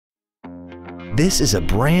This is a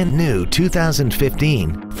brand new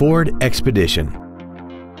 2015 Ford Expedition.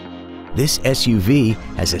 This SUV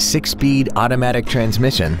has a 6-speed automatic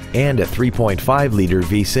transmission and a 3.5-liter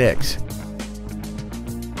V6.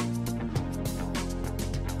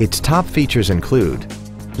 Its top features include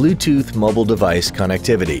Bluetooth mobile device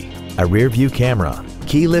connectivity, a rear-view camera,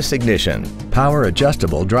 keyless ignition,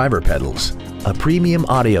 power-adjustable driver pedals, a premium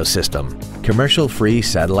audio system, commercial-free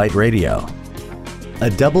satellite radio, a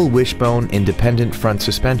double wishbone independent front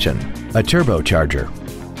suspension, a turbocharger,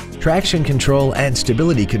 traction control and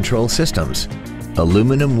stability control systems,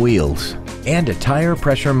 aluminum wheels, and a tire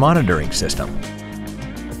pressure monitoring system.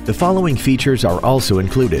 The following features are also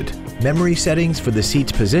included: memory settings for the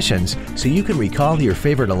seat's positions so you can recall your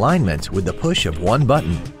favorite alignments with the push of one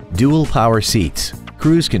button, dual power seats,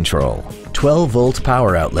 cruise control, 12-volt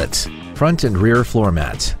power outlets, front and rear floor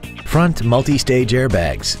mats, front multi-stage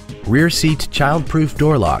airbags, rear seat child-proof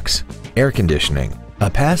door locks, air conditioning, a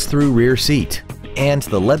pass-through rear seat, and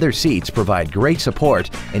the leather seats provide great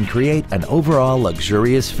support and create an overall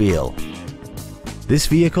luxurious feel. This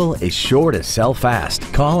vehicle is sure to sell fast.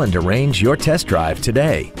 Call and arrange your test drive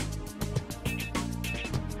today.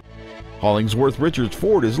 Hollingsworth Richards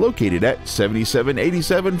Ford is located at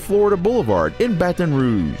 7787 Florida Boulevard in Baton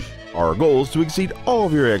Rouge. Our goal is to exceed all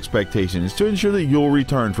of your expectations to ensure that you'll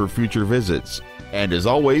return for future visits. And as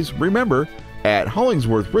always, remember, at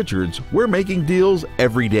Hollingsworth Richards, we're making deals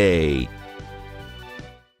every day.